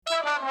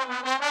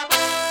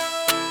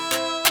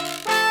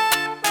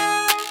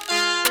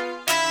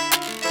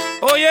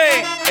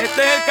Oye, este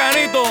es el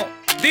Canito.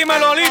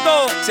 Dímelo,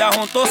 Lito. Se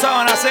juntó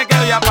Sabana, Seca y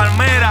Villa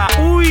Palmera.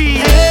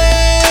 Uy.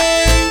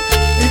 Hey,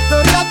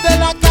 historias de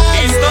la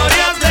calle.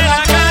 Historias de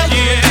la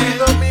calle. He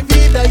vivido mi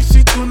vida y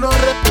si tú no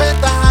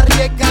respetas,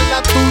 arriesga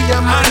la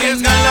tuya, maní.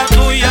 Arriesga la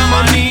tuya,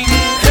 maní.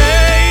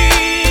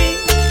 Hey,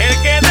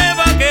 el que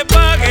deba que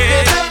pague.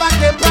 El que deba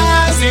que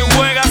pague. Si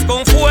juegas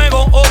con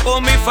fuego o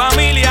con mi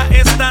familia,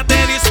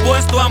 estate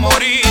dispuesto a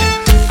morir.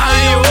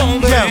 Ay,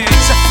 hombre.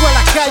 Se fue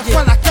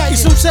a la calle,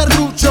 hizo un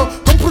serrucho,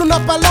 compró una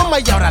paloma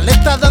y ahora le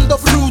está dando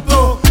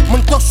fruto.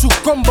 Montó su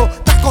combo,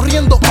 está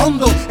corriendo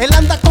hondo. Él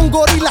anda con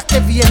gorilas que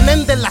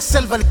vienen de la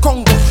selva del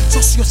Congo.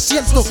 Socio, es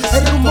cierto,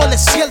 el rumor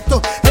es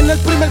cierto. En el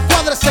primer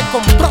cuadro se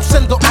compró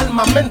sendo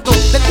armamento.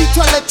 Del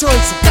dicho al hecho,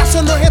 en su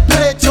caso no es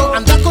estrecho.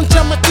 Anda con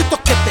chamaquitos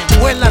que te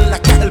vuelan la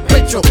caja del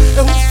pecho.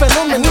 Es un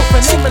fenómeno,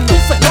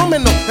 un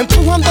fenómeno.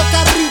 Empujando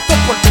carritos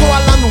por toda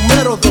la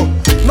número 2.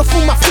 No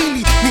fuma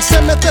fili, ni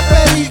se mete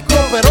perico,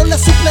 pero le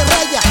suple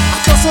raya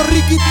a todos esos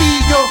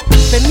riquitillos.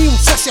 Tenía un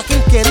socio a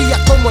quien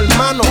quería como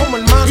hermano,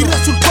 y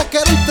resultó que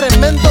era un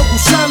tremendo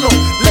gusano.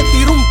 Le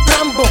tiró un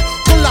trambo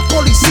con la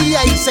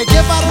policía y se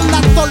llevaron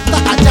la torta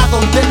allá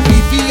donde él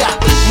vivía.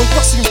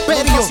 Montó su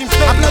imperio,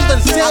 hablando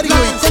en serio,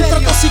 y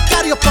contrató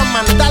sicarios para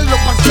mandarlo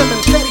para el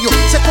cementerio.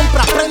 Se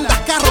compra prendas,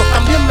 carros,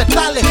 también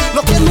metales.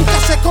 Lo que nunca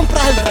se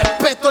compra es el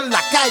respeto en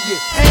la calle.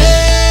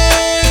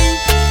 Hey,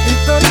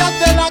 historias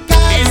de la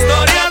calle.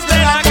 Historias de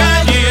la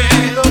calle. He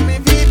vivido mi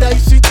vida y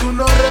si tú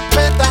no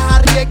respetas,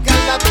 arriesga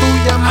la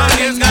tuya, maní.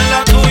 Arriesga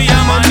la tuya,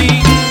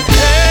 maní.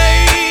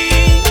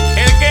 Hey,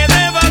 el que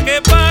deba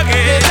que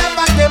pague. El que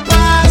deba que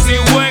pague. Si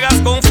juegas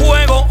con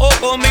fuego o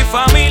con mi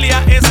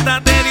familia,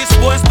 estate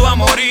dispuesto a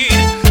morir.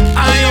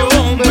 Ay,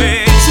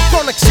 hombre. Sus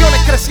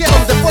conexiones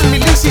crecieron de forma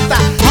ilícita.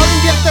 Ahora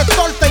invierte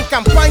torta en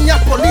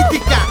campañas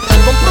políticas.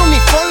 Compró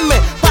uniforme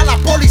para la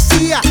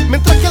policía,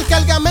 mientras que el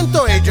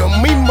cargamento ellos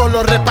mismos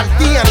lo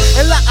repartían.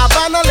 En la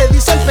Habana le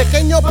dicen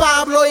pequeño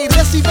Pablo y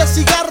recibe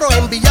cigarros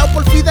enviados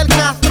por Fidel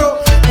Castro.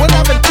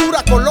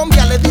 Buenaventura,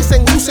 Colombia le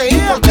dicen Hussein,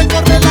 porque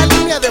corre la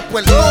línea de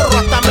Puerto Rico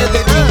hasta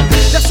Medellín.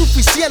 Ya es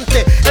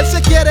suficiente, él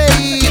se quiere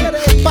ir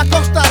pa'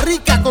 Costa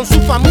Rica con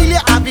su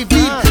familia a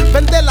vivir.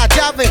 Vende la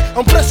llave a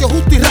un precio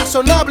justo y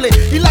razonable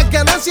y las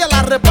ganancias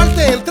las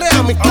reparte entre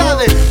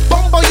amistades.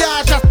 Bon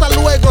voyage, hasta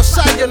luego,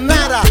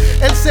 sayonara.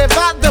 Él se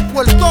va de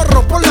Puerto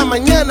Rico por la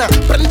mañana.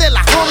 Prende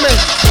la Homer,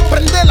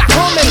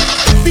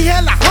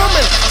 dije la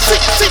Homer,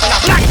 sí, la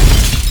black.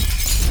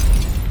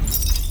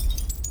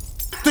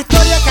 Tu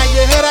historia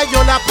callejera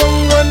yo la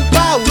pongo en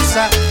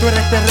pausa. Tú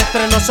eres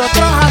terrestre,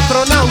 nosotros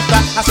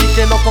astronautas. Así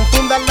que no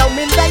confundan la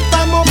humildad y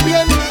estamos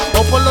bien.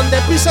 O por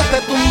donde pises te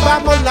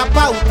tumbamos la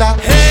pauta.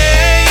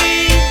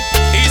 Hey,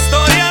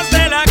 historias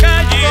de la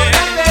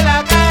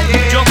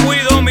calle. Yo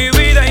cuido mi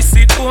vida y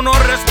si tú no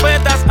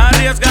respetas,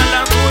 arriesga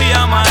la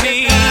tuya,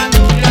 maní.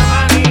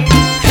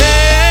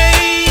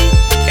 Hey,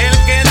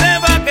 el que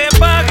deba que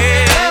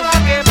pague.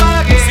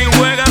 Si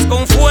juegas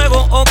con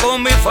fuego o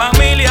con mi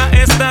familia,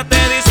 estate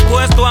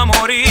dispuesto a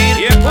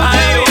morir.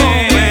 Ay,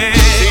 hombre.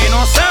 Si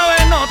no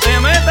sabes, no te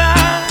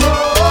metas,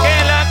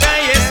 que la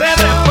calle se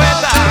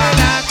respeta.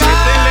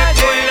 Esta es la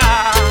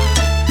escuela,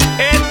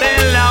 esta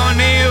es la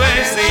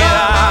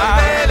universidad.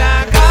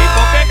 Y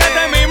porque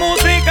cante mi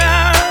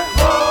música,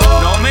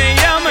 no me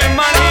llames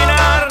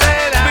marginal.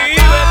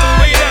 Vive tu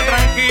vida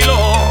tranquilo,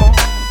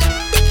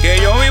 que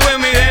yo vivo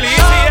en mi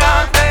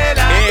delicia.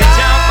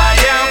 Echa pa'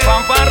 allá,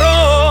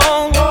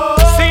 fanfarrón.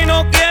 Si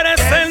no quieres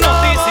ser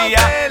noticia,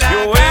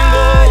 yo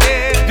vengo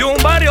de un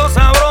barrio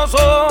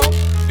sabroso,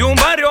 de un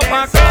barrio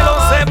pa' que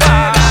lo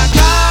sepa,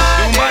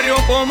 de un barrio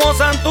como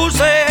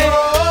Santurce.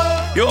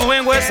 Yo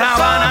vengo de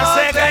Sabana,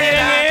 Seca y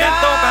en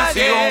esta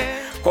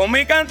ocasión, con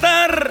mi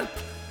cantar,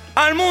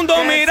 al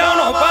mundo mira un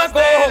opaco.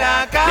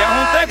 Y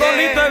ajunté con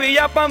Lito de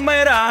Villa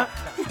Palmera.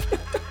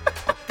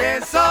 Que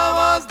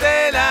somos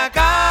de la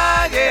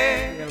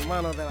calle. Mi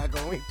hermano, te la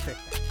comiste.